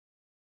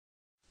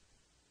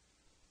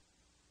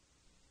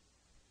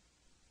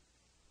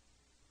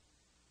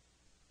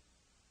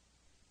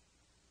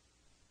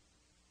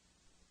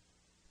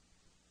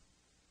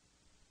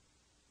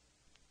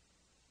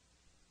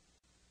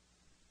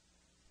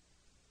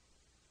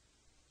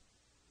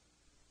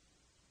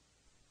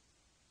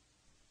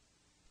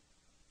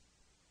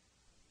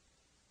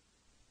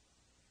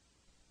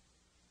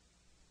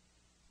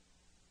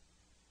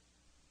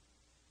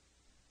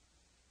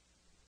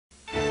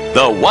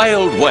the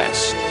Wild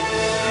West.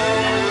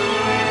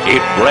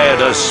 It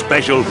bred a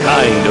special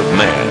kind of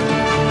man.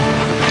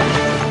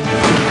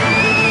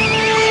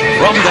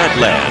 From that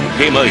land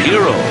came a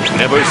hero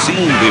never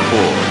seen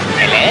before.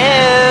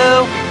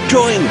 Hello?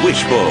 Join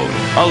Wishbone,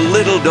 a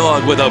little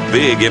dog with a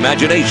big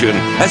imagination,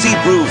 as he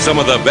proves some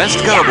of the best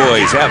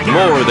cowboys have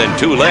more than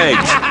 2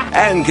 legs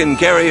and can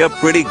carry a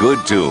pretty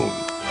good tune.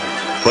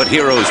 But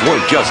heroes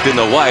weren't just in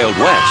the Wild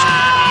West.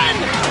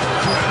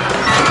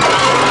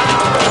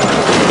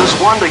 Does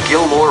Wanda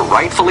Gilmore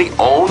rightfully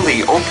own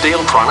the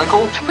Oakdale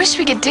Chronicle? I wish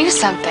we could do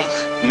something.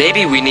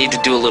 Maybe we need to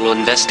do a little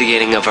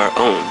investigating of our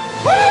own.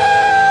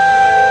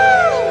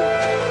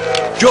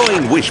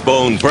 Join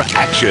Wishbone for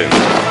action,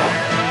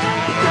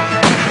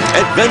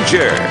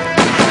 adventure,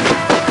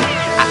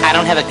 I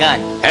don't have a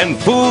gun. and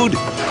food,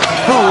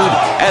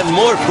 and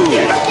more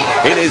food.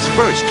 In his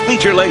first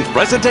feature-length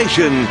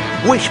presentation,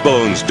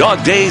 Wishbone's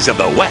Dog Days of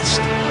the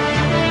West.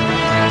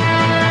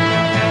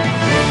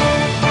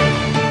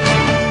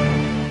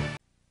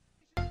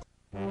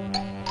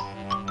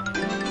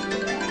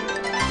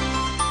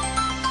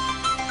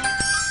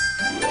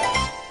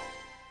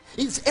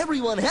 Is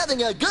everyone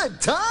having a good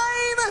time?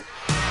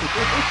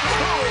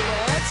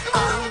 Let's go!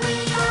 Oh, we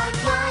are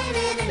flying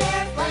in an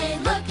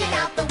airplane, looking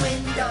out the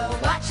window,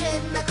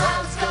 watching the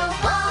clouds go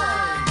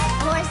by.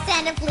 A horse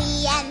and a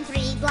flea and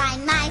 3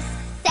 blind mice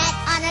sat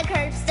on a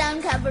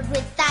curbstone covered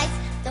with dice.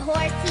 The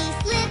horse he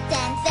slipped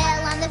and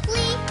fell on the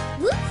flea.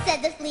 Whoop,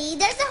 said the flea,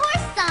 there's a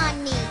horse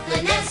on me.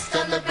 The nest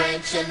on the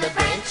branch and the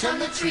branch on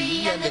the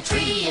tree, and the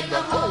tree in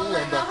the hole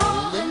and the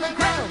hole in the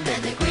ground,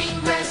 and the green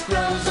grass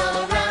grows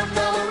all around,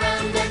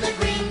 and the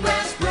green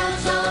grass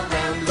grows all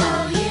around.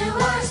 Oh, you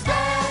are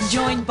special.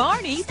 Join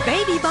Barney,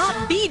 Baby Bop,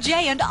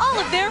 BJ, and all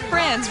of their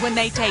friends when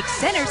they take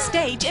center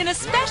stage in a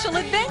special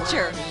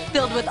adventure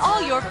filled with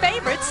all your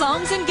favorite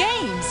songs and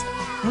games.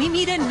 We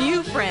meet a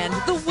new friend,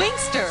 the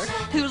Wingster,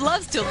 who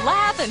loves to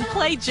laugh and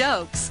play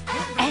jokes.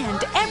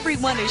 And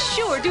everyone is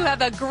sure to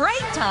have a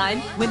great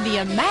time when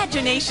the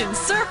Imagination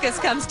Circus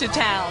comes to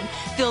town,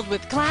 filled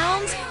with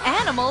clowns,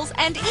 animals,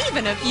 and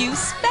even a few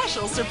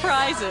special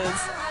surprises.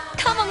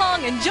 Come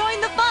along and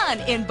join the fun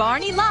in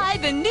Barney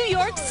Live in New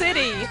York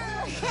City.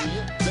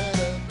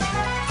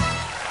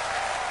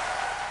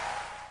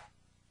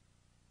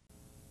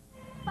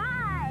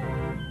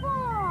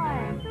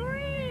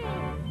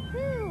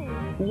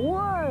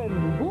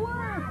 1,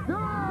 blast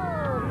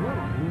off!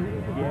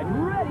 Get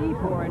ready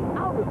for an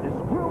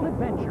out-of-this-world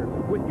adventure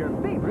with your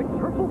favorite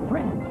purple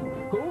friend.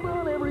 Hold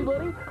on,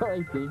 everybody.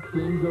 I think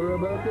things are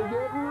about to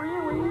get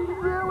really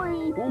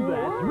silly.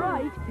 That's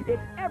right.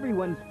 It's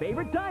everyone's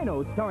favorite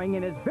dino starring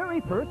in his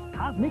very first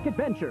cosmic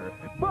adventure,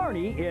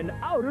 Barney in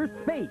Outer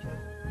Space.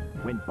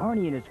 When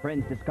Barney and his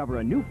friends discover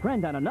a new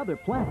friend on another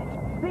planet,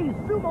 they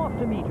zoom off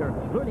to meet her,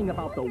 learning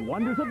about the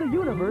wonders of the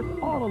universe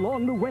all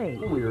along the way.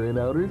 We're in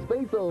outer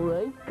space, all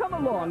right. Come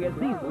along as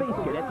these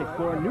space cadets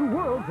explore new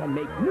worlds and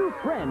make new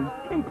friends,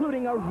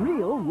 including a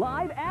real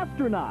live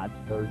astronaut.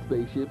 Our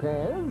spaceship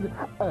has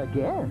a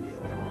guest.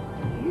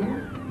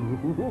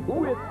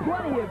 With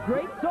plenty of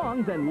great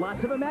songs and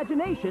lots of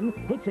imagination,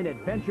 it's an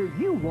adventure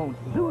you won't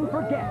soon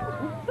forget.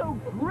 So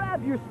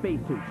grab your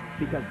spacesuits,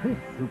 because this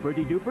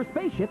super-de-duper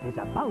spaceship is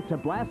about to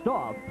blast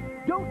off.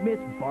 Don't miss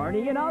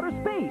Barney in Outer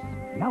Space,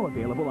 now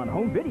available on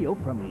home video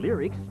from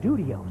Lyric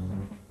Studios.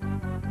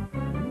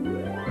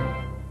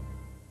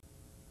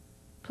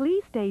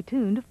 Please stay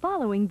tuned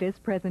following this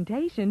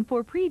presentation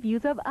for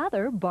previews of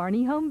other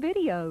Barney home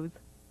videos.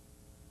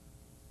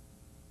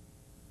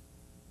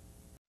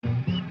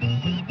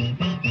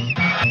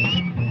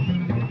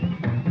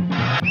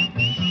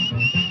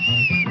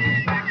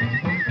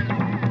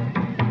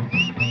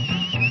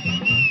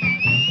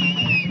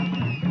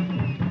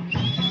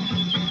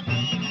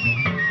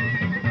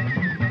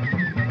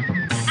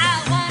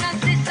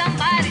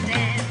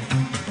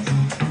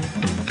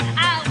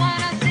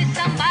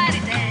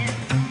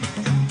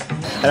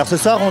 Alors ce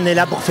soir, on est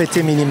là pour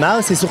fêter Minnie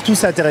Mouse et surtout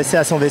s'intéresser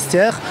à son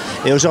vestiaire.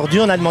 Et aujourd'hui,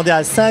 on a demandé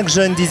à 5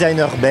 jeunes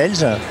designers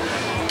belges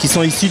qui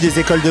sont issus des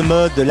écoles de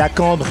mode de la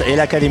Cambre et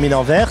l'Académie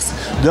d'Anvers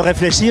de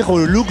réfléchir au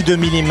look de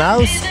Minnie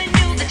Mouse.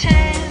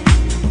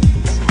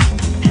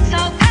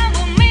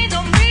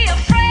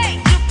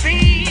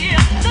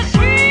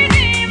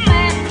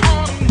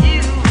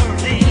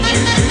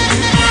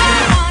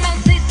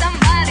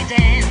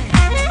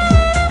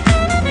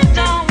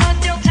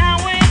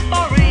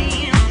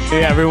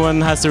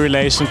 Everyone has a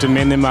relation to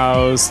Minnie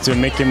Mouse, to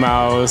Mickey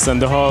Mouse, and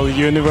the whole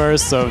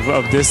universe of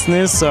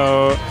Disney.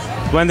 So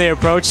when they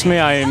approached me,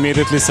 I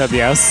immediately said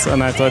yes,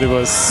 and I thought it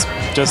was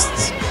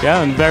just,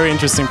 yeah, a very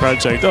interesting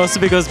project. Also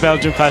because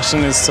Belgian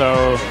fashion is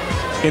so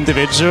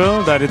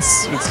individual that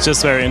it's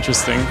just very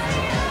interesting.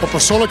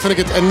 Persoonlijk vind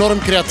ik het enorm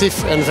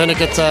creatief en vind ik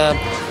het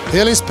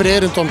heel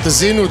inspirerend om te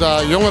zien hoe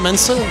dat jonge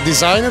mensen,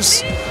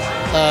 designers,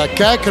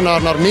 kijken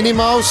naar Minnie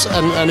Mouse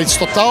en iets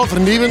totaal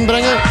vernieuwend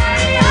brengen.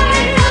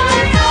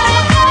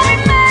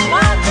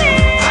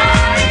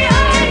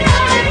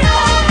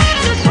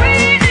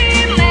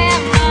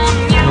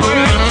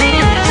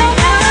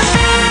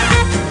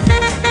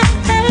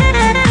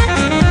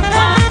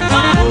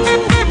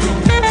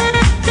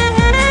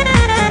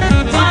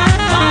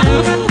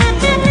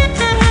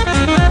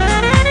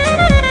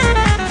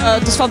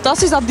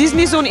 fantastisch dat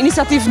Disney zo'n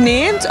initiatief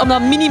neemt,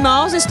 omdat Minnie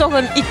Mouse is toch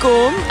een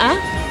icoon, hè?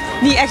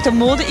 Niet echt een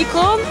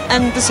mode-icoon.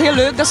 En het is heel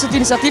leuk dat ze het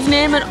initiatief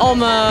nemen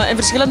om in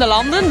verschillende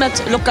landen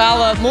met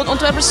lokale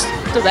modeontwerpers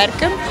te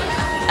werken.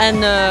 En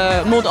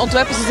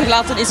modeontwerpers die zich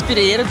laten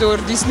inspireren door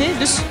Disney.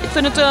 Dus ik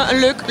vind het een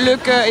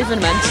leuk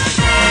evenement.